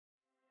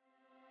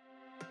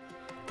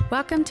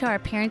Welcome to our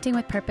Parenting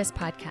with Purpose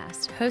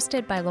podcast,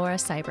 hosted by Laura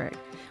Seibert.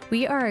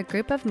 We are a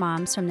group of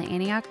moms from the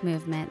Antioch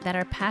movement that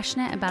are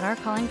passionate about our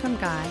calling from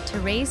God to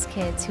raise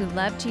kids who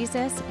love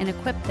Jesus and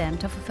equip them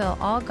to fulfill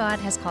all God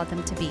has called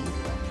them to be.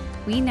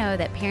 We know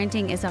that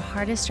parenting is the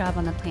hardest job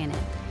on the planet,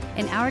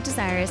 and our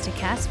desire is to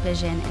cast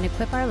vision and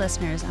equip our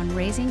listeners on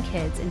raising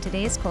kids in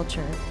today's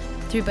culture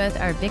through both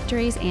our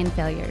victories and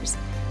failures.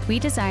 We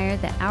desire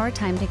that our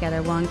time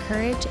together will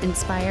encourage,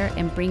 inspire,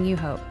 and bring you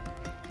hope.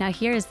 Now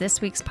here is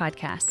this week's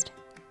podcast.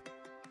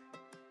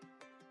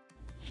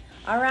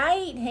 All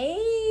right.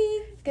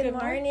 Hey. Good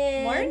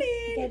morning.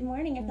 Morning. Good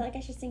morning. I feel like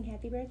I should sing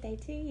happy birthday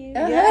to you.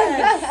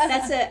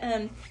 Yes. That's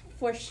a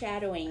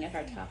foreshadowing of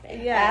our topic.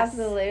 Yes.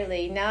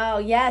 Absolutely. No,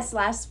 yes.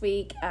 Last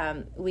week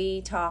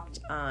we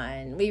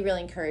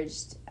really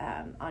encouraged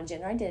on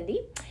gender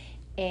identity,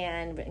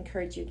 and would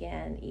encourage you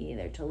again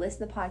either to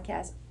listen to the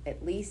podcast,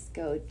 at least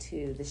go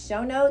to the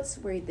show notes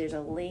where there's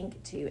a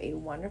link to a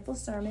wonderful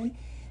sermon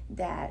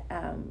that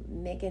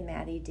Mick and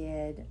Maddie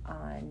did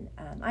on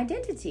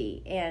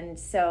identity. And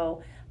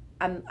so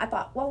I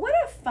thought, well, what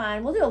a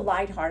fun, we'll do a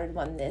lighthearted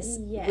one this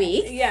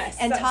week. Yes.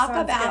 And talk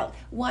about good.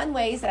 one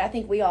ways that I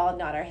think we all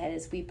nod our head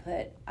as we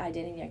put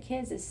identity in our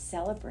kids is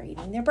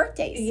celebrating their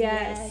birthdays.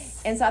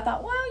 Yes. And so I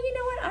thought, well, you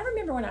know what? I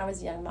remember when I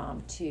was a young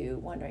mom too,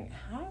 wondering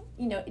how,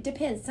 it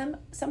depends.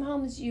 Some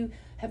homes you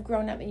have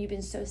grown up and you've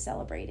been so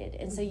celebrated.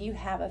 And so you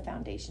have a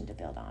foundation to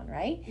build on,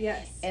 right?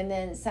 Yes. And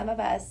then some of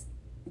us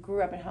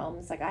grew up in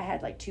homes, like I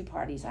had like 2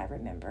 parties I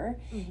remember,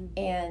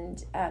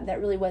 and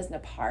that really wasn't a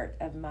part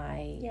of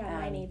my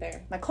mine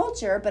either. My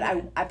culture, but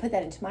I put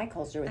that into my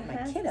culture with my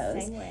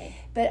kiddos. Same way.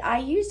 But I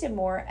used it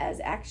more as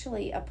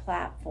actually a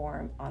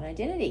platform on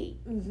identity,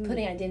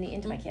 putting identity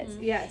into my kids.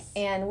 Yes.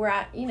 And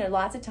where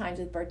lots of times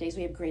with birthdays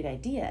we have great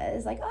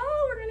ideas, like,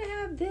 oh, we're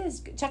gonna have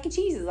this Chuck E.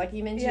 Cheese's, like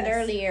you mentioned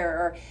earlier,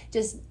 or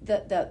just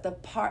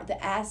the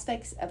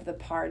aspects of the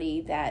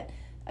party that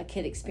a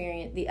kid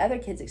experience, the other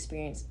kids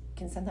experience,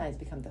 can sometimes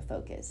become the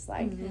focus.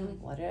 Like,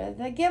 what are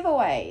the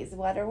giveaways?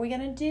 What are we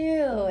going to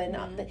do?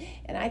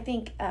 And I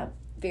think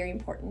very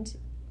important,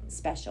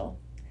 special,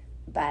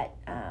 but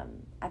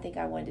I think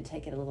I wanted to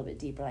take it a little bit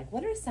deeper. Like,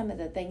 what are some of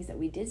the things that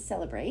we did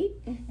celebrate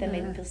that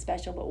made me feel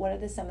special? But what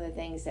are some of the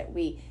things that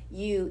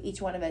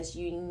each one of us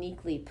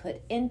uniquely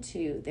put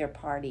into their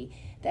party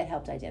that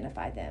helped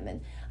identify them?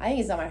 And I think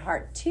it's on my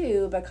heart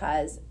too,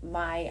 because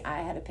I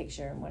had a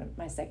picture in one of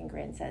my second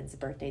grandson's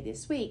birthday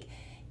this week.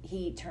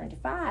 He turned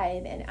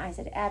 5, and I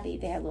said, Abby,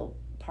 they had a little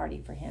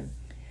party for him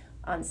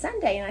on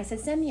Sunday, and I said,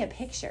 send me a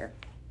picture.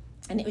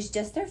 And it was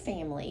just their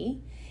family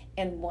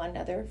and one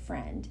other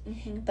friend.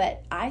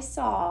 But I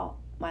saw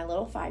my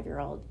little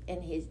 5-year-old,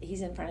 and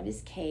he's in front of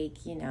his cake,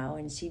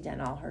 and she'd done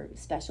all her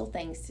special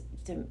things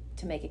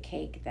to make a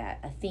cake,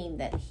 a theme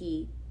that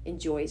he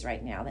enjoys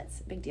right now.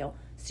 That's a big deal.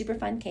 Super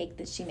fun cake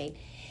that she made.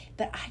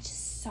 But I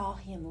just saw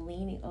him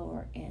leaning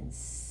over and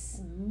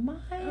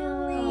smiling.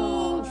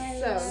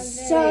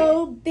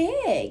 So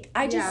big.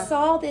 I just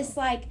saw this,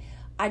 like,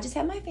 I just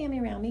have my family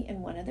around me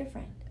and one other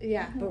friend.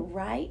 Yeah. But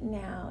right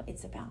now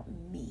it's about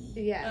me.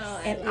 Yes.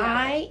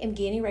 I am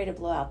getting ready to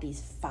blow out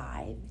these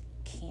 5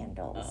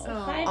 candles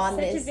on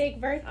such this a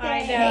big birthday.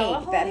 I know.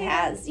 cake that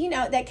has,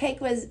 that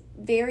cake was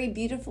very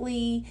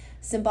beautifully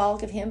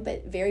symbolic of him,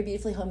 but very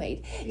beautifully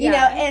homemade,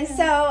 and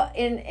so,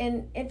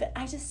 but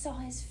I just saw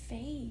his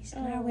face,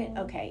 and I went,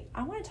 okay,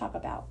 I want to talk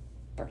about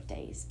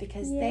birthdays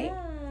because they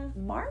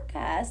mark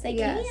us. They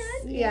can.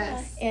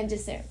 Yes. And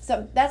just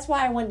so that's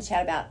why I wanted to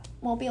chat about.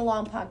 Won't be a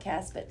long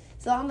podcast, but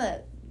so I'm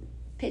gonna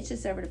pitch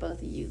this over to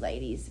both of you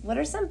ladies. What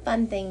are some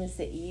fun things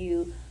that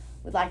you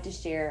would like to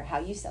share how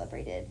you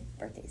celebrated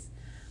birthdays?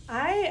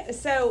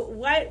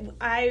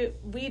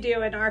 We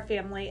do in our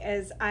family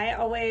is I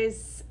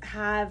always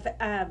have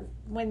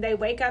when they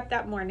wake up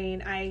that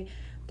morning, I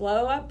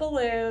blow up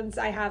balloons.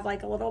 I have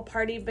like a little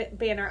party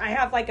banner. I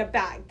have like a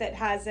bag that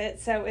has it,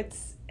 so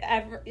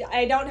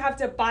I don't have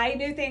to buy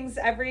new things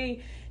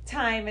every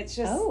time. It's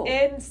just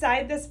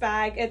inside this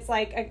bag. It's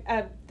like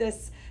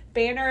this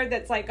banner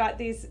that's like got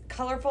these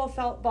colorful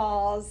felt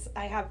balls.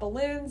 I have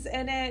balloons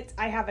in it.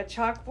 I have a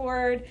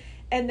chalkboard,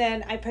 and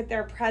then I put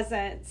their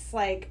presents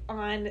like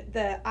on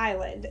the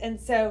island. And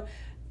so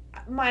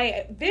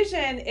my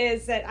vision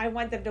is that I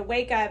want them to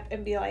wake up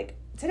and be like,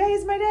 today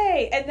is my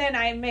day. And then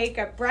I make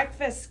a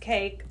breakfast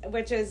cake,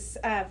 which is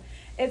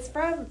it's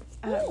from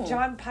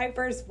John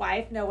Piper's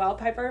wife, Noelle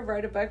Piper,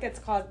 wrote a book. It's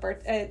called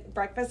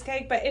Breakfast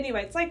Cake. But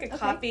anyway, it's like a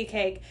coffee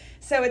cake.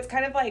 So it's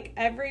kind of like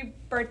every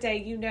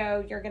birthday,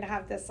 you're going to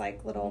have this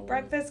like little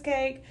breakfast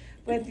cake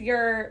with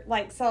your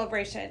like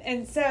celebration.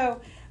 And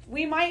so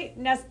we might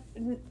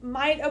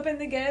open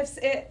the gifts.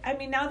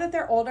 Now that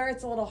they're older,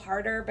 it's a little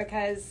harder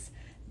because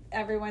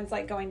everyone's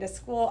like going to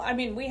school.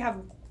 We have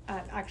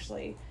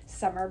actually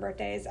summer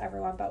birthdays,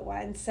 everyone but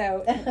one.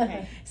 So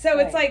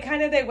it's like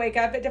kind of they wake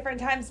up at different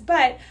times,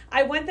 but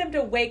I want them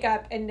to wake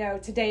up and know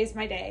today's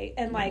my day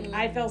and like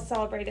I feel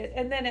celebrated.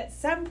 And then at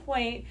some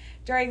point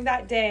during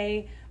that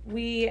day,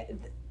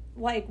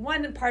 like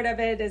one part of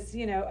it is,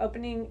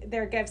 opening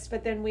their gifts,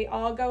 but then we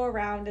all go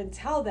around and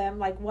tell them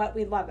like what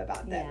we love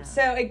about them. Yeah.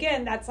 So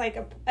again, that's like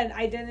an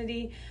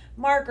identity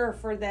marker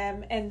for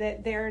them, and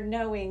that they're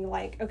knowing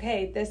like,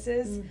 okay, this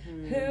is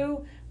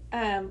who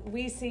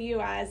we see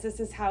you as, this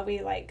is how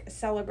we like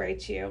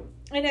celebrate you.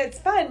 And it's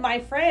fun. My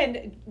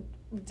friend,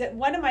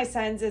 one of my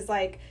sons is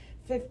like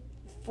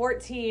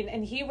 14,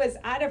 and he was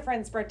at a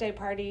friend's birthday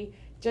party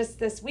just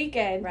this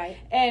weekend. Right.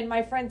 And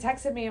my friend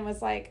texted me and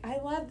was like, I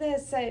love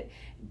this.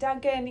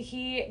 Duncan,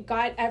 he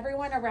got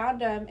everyone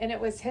around him, and it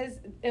was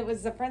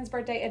the friend's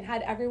birthday, and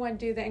had everyone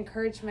do the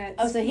encouragements.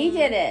 Oh, so he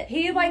did it.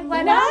 He like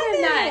let Love out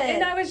in that. it.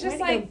 And I was just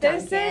Way to like, go,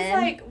 this is Duncan.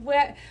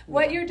 like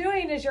what you're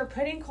doing is you're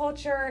putting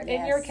culture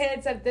in your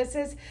kids of this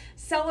is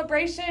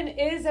celebration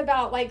is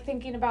about like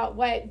thinking about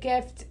what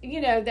gift,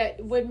 that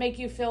would make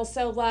you feel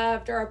so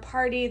loved, or a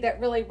party that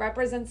really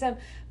represents them.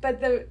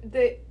 But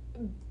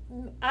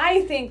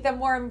I think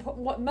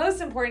what most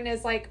important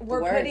is like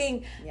we're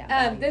putting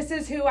this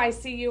is who I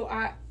see you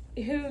are,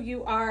 who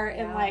you are,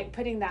 and like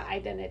putting that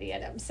identity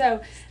in them.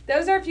 So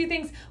those are a few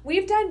things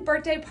we've done.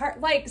 Birthday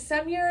like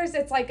some years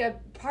it's like a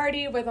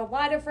party with a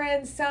lot of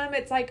friends. Some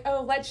it's like,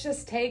 oh, let's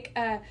just take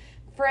a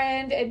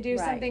friend and do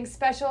something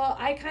special.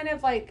 I kind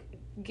of like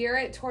gear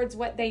it towards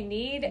what they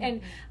need, and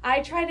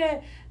I try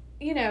to,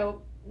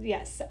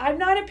 yes, I'm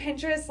not a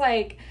Pinterest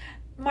like.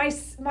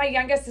 My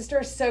youngest sister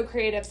is so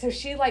creative, so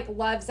she like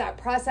loves that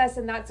process,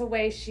 and that's a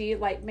way she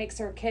like makes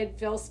her kid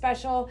feel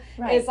special,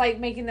 is like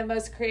making the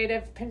most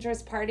creative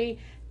Pinterest party.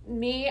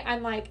 Me,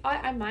 I'm like,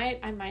 I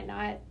might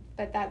not,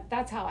 but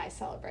that's how I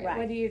celebrate.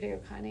 What do you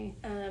do, Connie?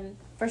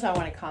 First of all,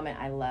 I want to comment,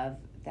 I love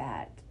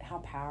that, how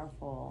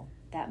powerful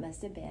that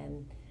must have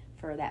been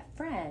for that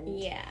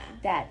friend,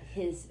 that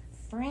his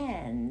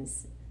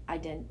friends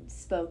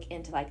spoke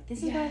into like,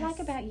 this is what I like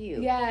about you.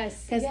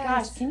 Yes. Because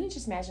gosh, can you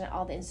just imagine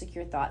all the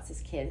insecure thoughts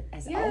this kid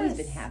has always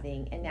been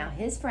having, and now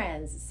his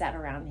friends sat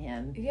around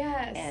him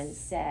and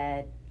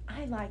said,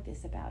 I like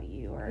this about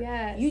you, or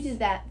you did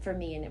that for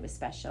me and it was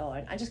special.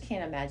 And I just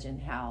can't imagine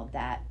how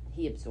that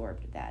he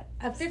absorbed that.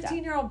 A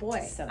 15-year-old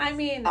boy. So I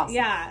mean, awesome.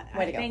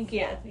 Way to go. Thank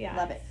you. Yeah.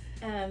 Love it.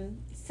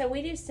 So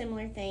we do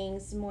similar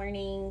things.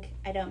 Morning,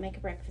 I don't make a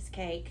breakfast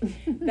cake,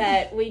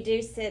 but we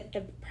do sit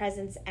the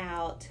presents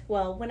out.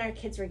 Well, when our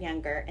kids were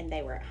younger and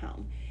they were at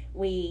home,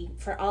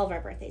 for all of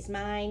our birthdays,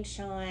 mine,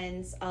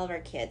 Sean's, all of our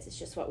kids, it's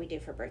just what we do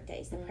for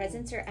birthdays. The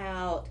presents are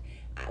out.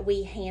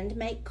 We hand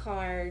make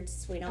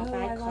cards. We don't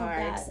buy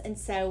cards. And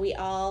so we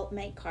all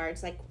make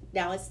cards. Like,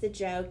 now it's the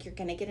joke. You're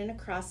going to get an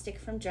acrostic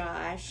from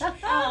Josh.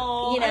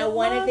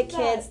 One of the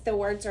kids, the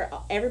words are,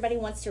 everybody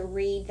wants to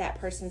read that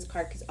person's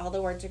card because all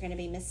the words are going to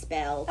be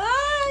misspelled.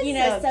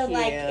 Oh, so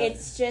like,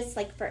 it's just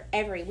like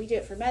we do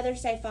it for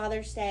Mother's Day,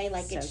 Father's Day.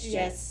 Like, so it's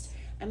just,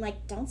 I'm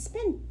like, don't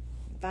spend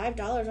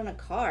 $5 on a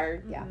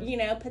card.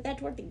 Put that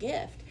toward the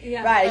gift.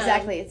 Right,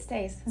 exactly. It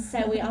stays.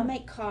 So we all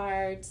make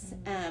cards.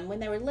 When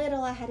they were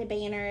little, I had a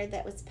banner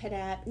that was put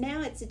up.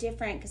 Now it's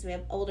different because we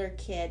have older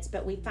kids,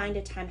 but we find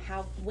a time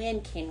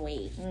when can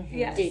we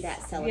do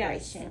that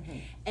celebration? Yes.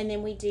 And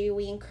then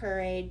we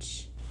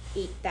encourage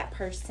that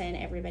person.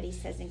 Everybody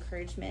says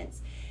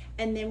encouragements.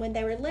 And then when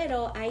they were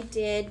little, I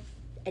did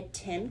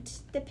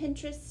attempt the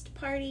Pinterest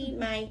party.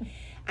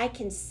 I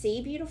can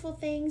see beautiful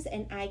things,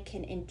 and I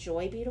can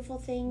enjoy beautiful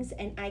things,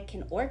 and I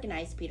can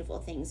organize beautiful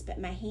things, but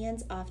my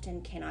hands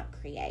often cannot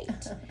create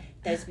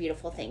those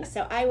beautiful things.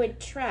 So I would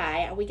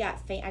try.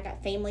 I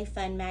got Family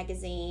Fun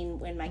magazine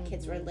when my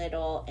kids were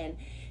little, and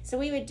so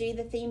we would do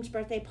the themed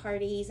birthday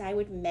parties. I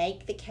would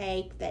make the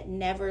cake that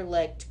never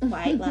looked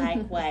quite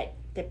like what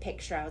the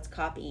picture I was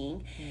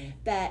copying,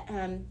 but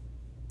and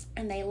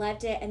they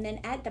loved it. And then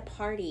at the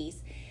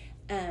parties,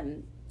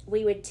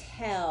 we would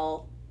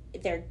tell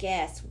their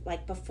guests,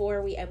 like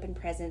before we opened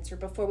presents or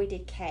before we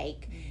did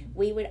cake,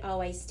 we would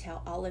always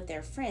tell all of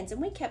their friends, and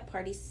we kept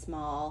parties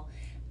small.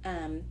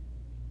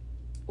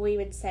 We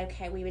would say,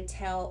 we would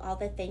tell all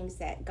the things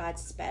that God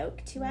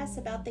spoke to us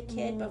about the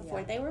kid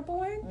before they were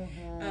born.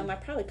 I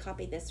probably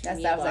copied this from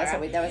you, Laura.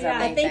 That was our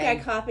main thing. I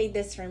copied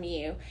this from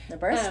you. The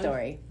birth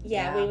story.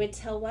 We would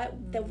tell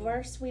what the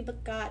verse we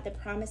got, the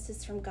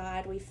promises from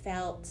God we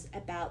felt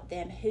about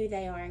them, who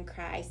they are in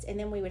Christ, and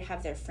then we would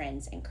have their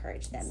friends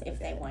encourage them if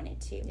they wanted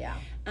to. Yeah.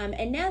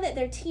 And now that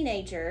they're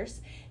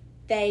teenagers,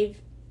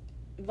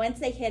 once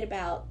they hit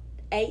about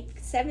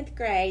 8th, 7th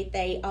grade,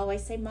 they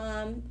always say,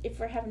 Mom, if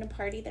we're having a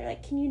party, they're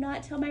like, can you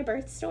not tell my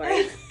birth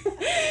story?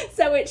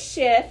 So it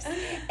shifts.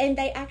 And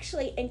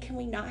can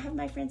we not have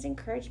my friends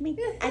encourage me?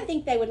 I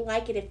think they would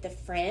like it if the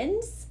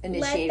friends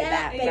initiated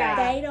that.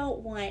 But they don't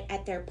want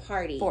at their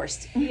party.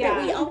 Forced. Yeah.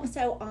 But we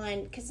also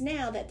because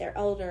now that they're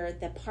older,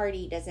 the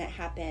party doesn't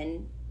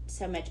happen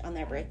so much on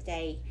their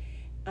birthday.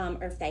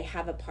 Or if they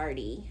have a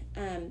party.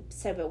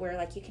 But we're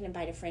like, you can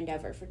invite a friend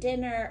over for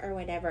dinner or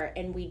whatever,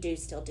 and we do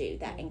still do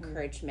that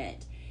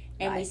encouragement.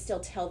 And we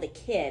still tell the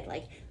kid,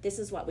 like, this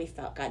is what we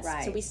felt God.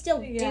 So we still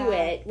do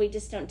it. We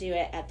just don't do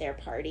it at their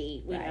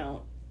party. We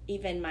don't.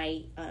 Even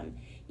my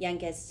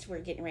youngest, we're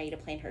getting ready to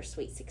plan her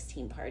Sweet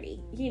 16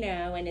 party,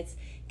 and it's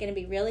going to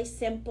be really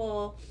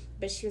simple.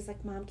 But she was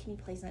like, Mom, can you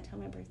please not tell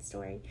my birth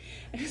story?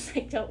 I was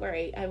like, don't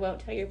worry, I won't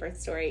tell your birth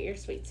story at your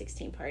Sweet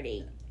 16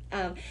 party.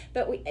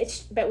 But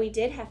we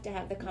did have to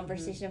have the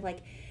conversation of, like,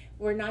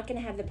 we're not going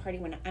to have the party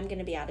when I'm going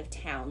to be out of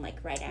town, like,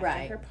 right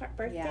after her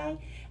birthday.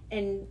 Yeah.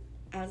 And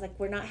I was like,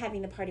 we're not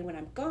having the party when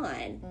I'm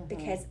gone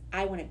because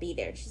I want to be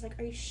there. And she's like,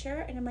 are you sure?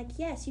 And I'm like,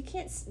 yes, you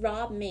can't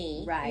rob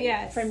me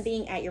from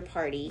being at your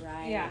party.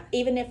 Right. Yeah.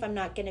 Even if I'm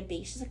not going to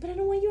be. She's like, but I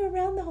don't want you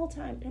around the whole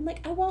time. And I'm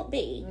like, I won't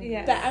be.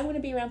 Yes. But I want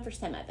to be around for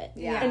some of it.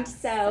 Yeah. And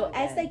so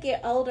as they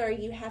get older,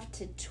 you have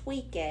to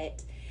tweak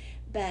it.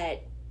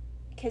 But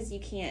because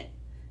you can't.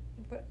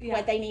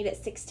 What they need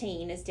at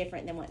 16 is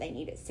different than what they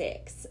need at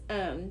 6.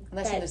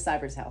 Unless you're in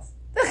Cyber's house.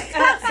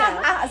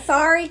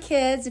 Sorry,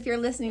 kids, if you're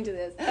listening to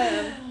this.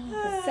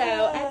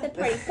 So at the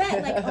party,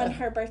 but like on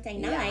her birthday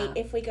night,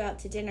 if we go out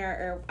to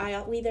dinner, or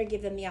I'll either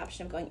give them the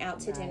option of going out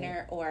to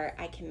dinner, or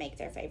I can make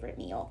their favorite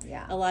meal.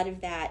 Yeah. A lot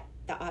of that,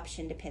 the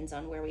option depends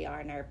on where we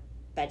are in our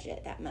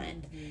budget that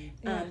month.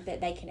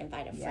 But they can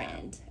invite a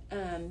friend.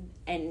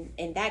 And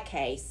in that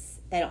case,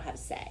 they don't have a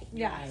say.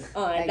 Yeah.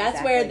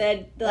 That's where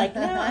the like,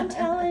 no, I'm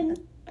telling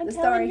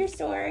your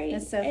story,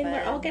 That's so and fun.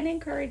 we're all going to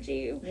encourage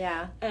you.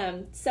 Yeah.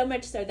 So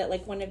much so that,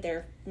 like, one of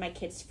my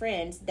kids'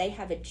 friends, they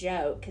have a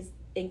joke, because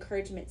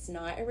encouragement's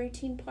not a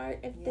routine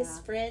part of this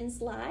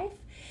friend's life,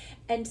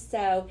 and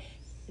so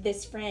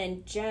this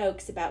friend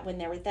jokes about when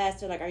they're with us.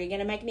 They're like, "Are you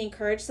going to make me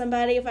encourage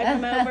somebody if I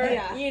come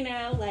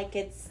over?" Like,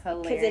 it's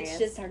because it's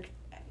just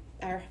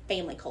our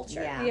family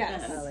culture.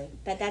 Yeah, totally.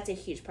 But that's a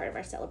huge part of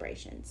our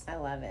celebrations. I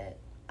love it.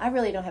 I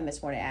really don't have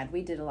much more to add.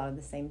 We did a lot of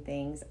the same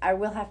things. I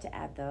will have to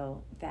add,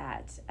 though,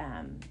 that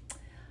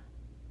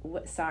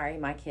sorry,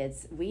 my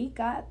kids,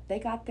 they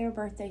got their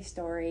birthday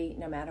story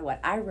no matter what.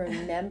 I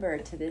remember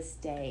to this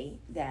day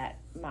that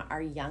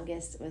our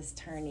youngest was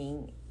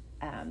turning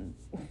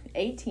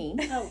 18.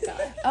 Oh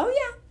God. Oh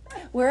yeah.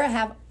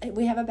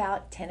 We have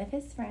about 10 of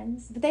his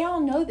friends, but they all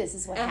know this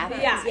is what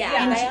happens.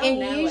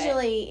 And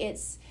usually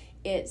it's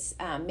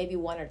maybe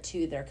 1 or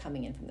 2 that are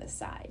coming in from this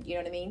side. You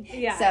know what I mean?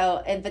 Yeah.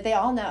 So, but they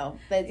all know.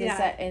 But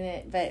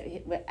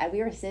we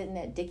were sitting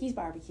at Dickie's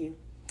barbecue,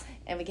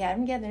 and we got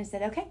them together and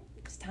said, "Okay,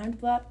 it's time to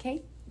blow up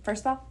cake.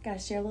 First of all, got to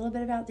share a little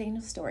bit about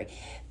Daniel's story."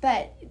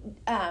 But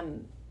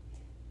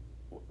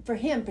for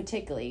him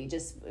particularly,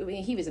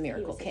 he was a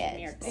miracle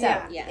kid.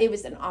 So it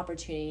was an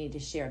opportunity to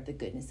share the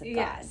goodness of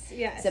God.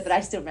 Yes. So, but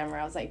I still remember,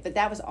 I was like, but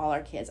that was all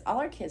our kids. All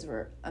our kids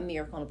were a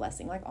miracle and a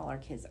blessing, like all our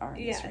kids are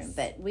in this room.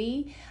 But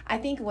I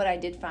think what I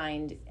did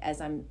find,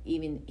 as I'm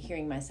even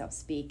hearing myself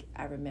speak,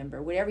 I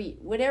remember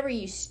whatever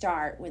you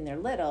start when they're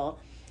little,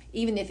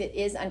 even if it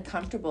is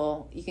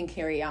uncomfortable, you can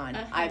carry on.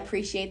 I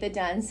appreciate the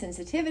Dunn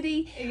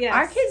sensitivity. Yes.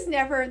 Our kids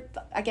never,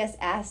 I guess,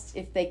 asked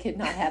if they could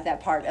not have that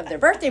part of their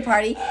birthday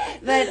party,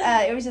 but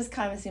it was just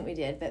kind of something we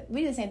did. But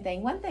we did the same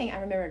thing. One thing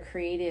I remember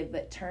creative,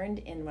 but turned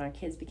in when our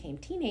kids became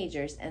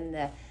teenagers,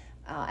 and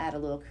I'll add a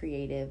little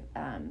creative.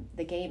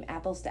 The game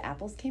Apples to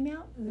Apples came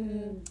out.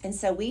 Mm-hmm. And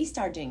so we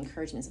started doing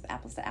encouragements of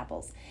Apples to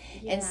Apples.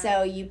 Yeah. And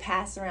so you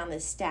pass around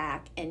this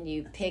stack and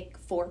you pick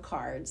 4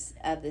 cards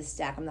of this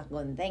stack. I'm not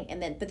going to think.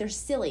 But they're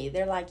silly.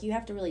 They're like, you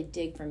have to really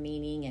dig for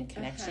meaning and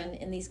connection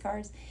in these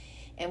cards.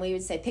 And we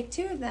would say, pick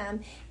 2 of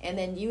them. And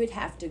then you would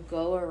have to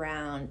go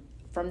around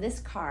from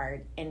this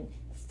card and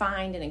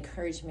find an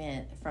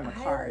encouragement from a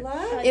card.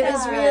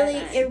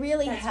 It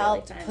really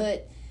helped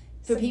put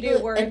for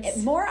people,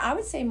 and more, I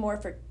would say more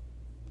for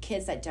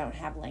kids that don't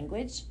have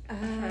language.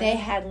 They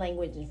had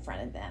language in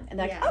front of them, and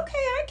like, okay,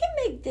 I can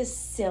make this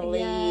silly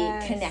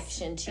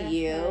connection to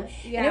you.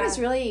 Yeah. And it was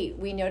really,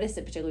 we noticed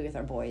it particularly with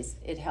our boys.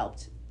 It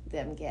helped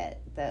them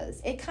get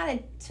those. It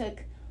kind of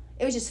took.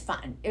 It was just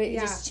fun. It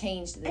just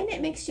changed. And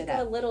it makes you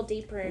go a little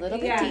deeper. A little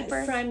bit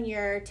deeper from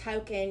your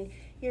token.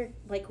 You're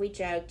like, we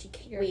joked,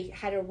 we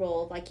had a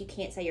rule, like, you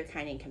can't say you're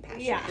kind and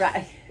compassionate. Yeah.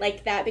 Right.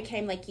 Like, that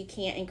became, like, you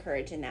can't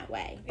encourage in that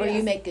way. Or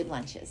you make good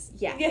lunches.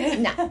 Yeah.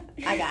 No.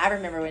 I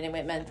remember when it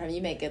went from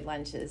you make good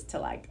lunches to,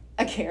 like,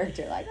 a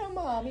character, like, oh,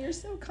 Mom, you're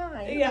so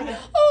kind. Yeah. Like,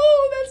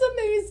 oh,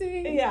 that's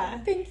amazing. Yeah.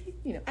 Thank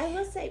you. I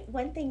will say,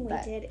 one thing we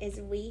did is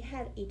we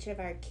had each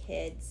of our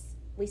kids,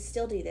 we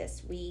still do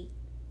this, we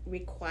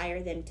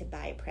require them to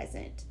buy a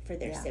present for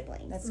their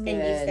siblings. That's and good.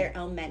 Use their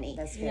own money.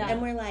 That's good.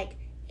 And we're like,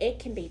 it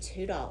can be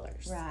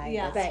 $2. Right.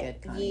 Yeah.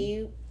 But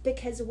good,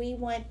 because we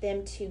want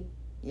them to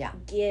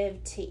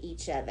give to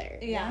each other.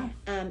 Yeah.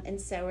 And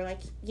so we're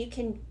like, you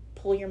can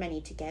pull your money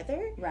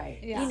together. Right.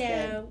 Yeah. You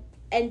know,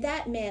 and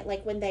that meant,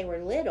 like, when they were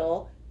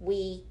little,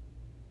 we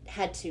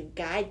had to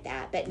guide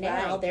that. But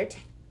now they're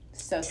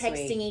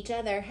texting each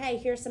other, hey,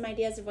 here's some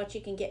ideas of what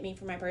you can get me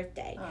for my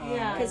birthday.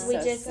 Because we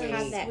just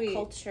have that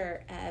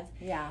culture of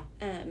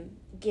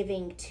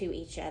giving to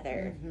each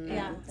other.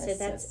 So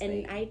that's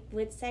and I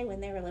would say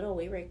when they were little,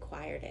 we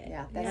required it.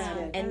 Yeah, that's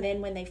good. And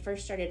then when they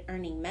first started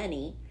earning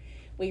money,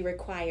 we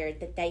required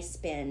that they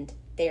spend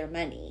their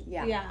money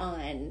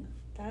on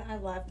I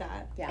love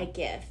that. a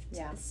gift.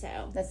 Yeah.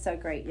 So that's so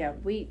great. Yeah,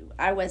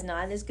 I was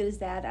not as good as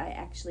that. I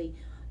actually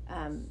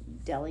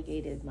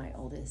delegated my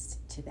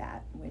oldest to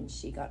that when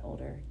she got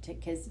older,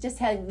 because just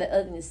having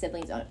the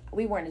siblings on,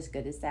 we weren't as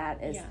good as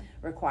that, as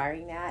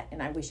requiring that,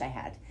 and I wish I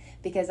had,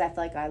 because I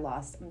feel like I'm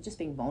just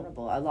being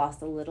vulnerable, I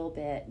lost a little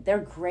bit. They're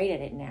great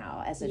at it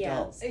now as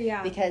adults,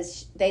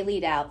 because they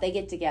lead out, they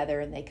get together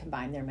and they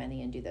combine their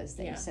money and do those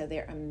things, so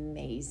they're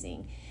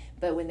amazing.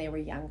 But when they were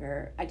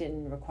younger, I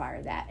didn't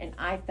require that. And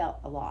I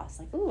felt a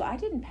loss. Like, ooh, I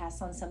didn't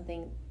pass on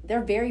something.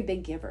 They're very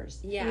big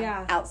givers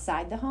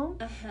outside the home.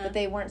 But I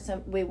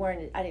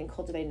didn't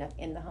cultivate enough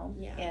in the home.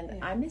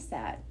 And I miss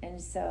that.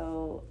 And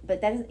so,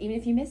 but that doesn't, even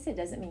if you miss it,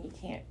 doesn't mean you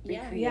can't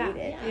recreate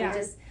it.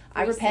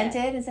 I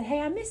repented and said, hey,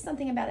 I missed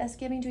something about us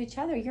giving to each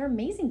other. You're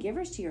amazing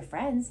givers to your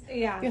friends.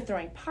 You're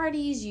throwing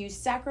parties, you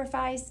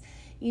sacrifice,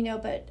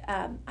 but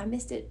I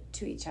missed it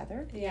to each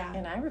other.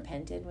 And I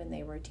repented when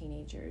they were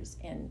teenagers.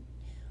 And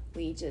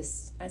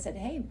I said,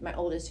 hey, my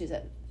oldest, who's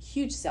a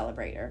huge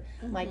celebrator,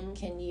 like,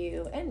 can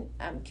you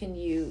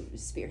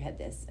spearhead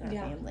this in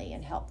our family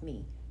and help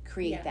me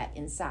create that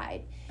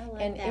inside?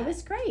 And it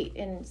was great.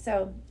 And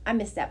so I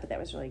missed that, but that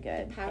was really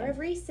good. The power of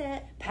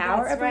reset.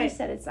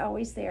 Reset. It's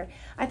always there.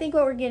 I think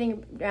what we're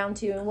getting around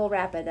to, and we'll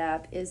wrap it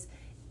up, is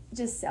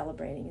just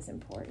celebrating is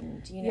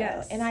important,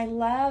 And I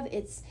love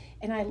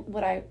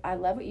I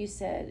love what you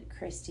said,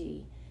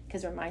 Christy,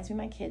 because it reminds me of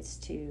my kids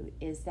too,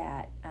 is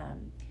that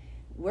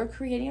we're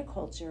creating a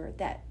culture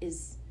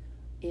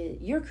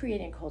you're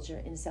creating a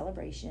culture in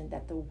celebration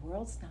that the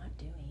world's not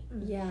doing.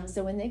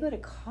 So when they go to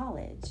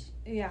college,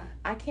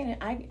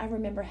 I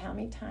remember how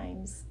many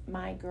times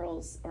my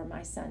girls or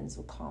my sons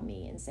will call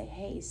me and say,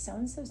 hey,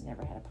 so-and-so's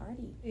never had a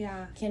party.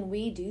 Can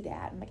we do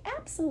that? I'm like,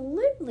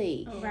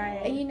 absolutely.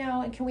 Right. And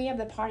and can we have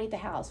the party at the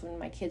house? When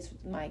my kids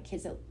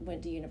that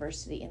went to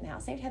university in the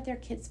house, they'd have their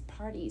kids'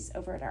 parties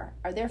over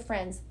at their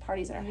friends'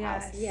 parties at our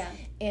house.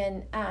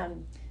 And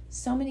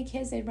so many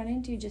kids they'd run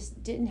into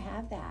just didn't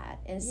have that,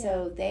 and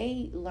so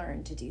they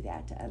learned to do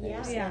that to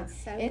others.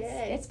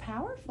 It's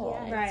powerful.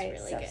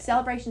 It's really good.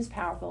 Celebration's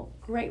powerful.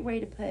 Great way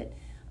to put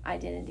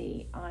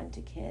identity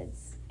onto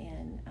kids,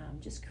 and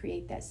just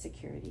create that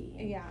security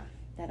and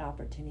that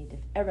opportunity to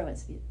everyone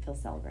feel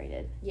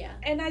celebrated.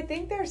 And I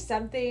think there's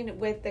something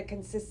with the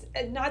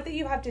not that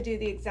you have to do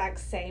the exact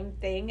same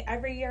thing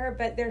every year,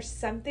 but there's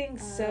something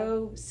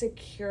so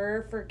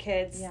secure for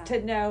kids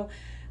to know,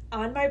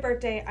 on my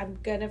birthday, I'm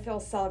going to feel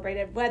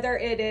celebrated, whether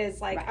it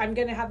is like I'm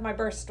going to have my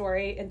birth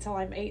story until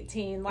I'm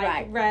 18,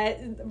 like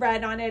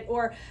read on it,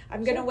 or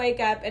I'm going to wake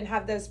up and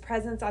have those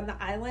presents on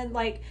the island.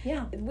 Like,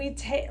 we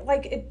take,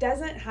 like, it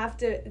doesn't have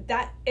to,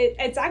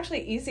 it's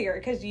actually easier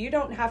because you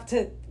don't have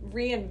to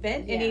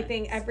reinvent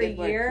anything every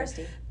year,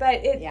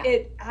 but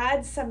it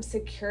adds some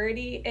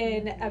security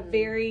in a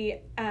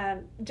very,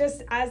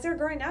 just as they're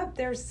growing up,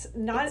 there's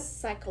not. It's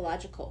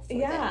psychological for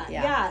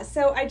them.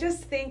 So I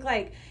just think,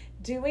 like,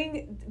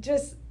 being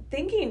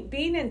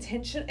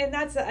intentional, and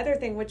that's the other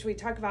thing which we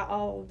talk about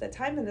all the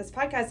time in this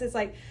podcast, is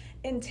like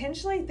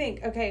intentionally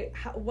think, okay,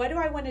 what do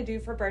I want to do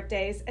for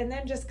birthdays, and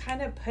then just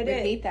kind of put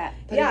it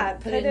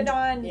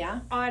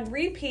on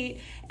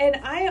repeat. And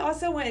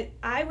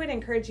I would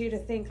encourage you to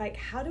think, like,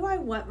 how do I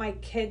want my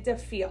kid to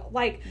feel?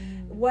 Like,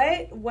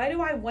 what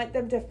do I want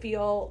them to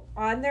feel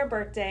on their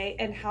birthday,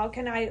 and how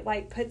can I,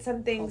 like, put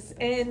some things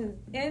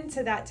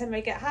into that to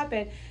make it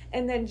happen,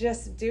 and then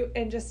just do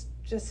it.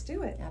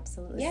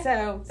 Absolutely.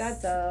 So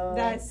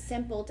that's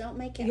simple. Don't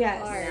make it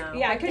hard.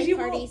 No. Because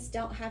parties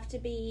don't have to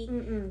be.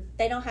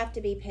 They don't have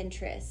to be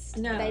Pinterest.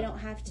 No. They don't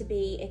have to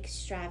be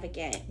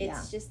extravagant.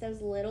 It's just those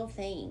little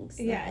things.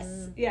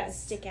 That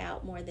stick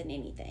out more than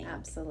anything.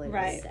 Absolutely.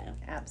 Right. So.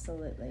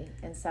 Absolutely.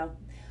 And so,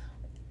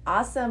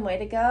 awesome. Way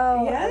to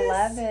go. Yes. I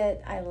love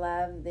it. I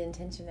love the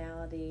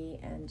intentionality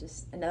and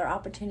just another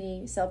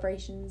opportunity.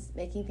 Celebrations,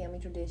 making family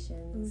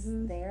traditions.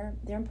 They're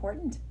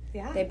important.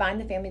 Yeah. They bind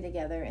the family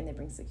together and they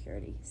bring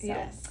security. So.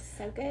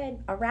 So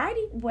good. All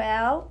righty.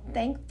 Well,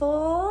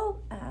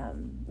 thankful.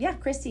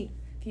 Christy,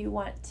 if you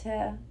want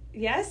to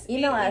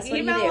email us.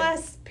 Email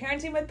us,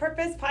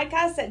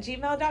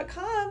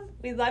 parentingwithpurposepodcast@gmail.com.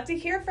 We'd love to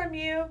hear from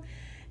you.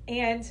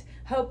 And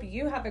hope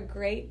you have a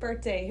great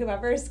birthday,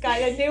 whoever's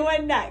got a new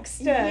one next.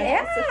 So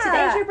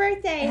today's your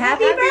birthday.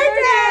 Happy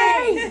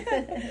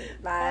birthday!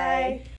 Bye.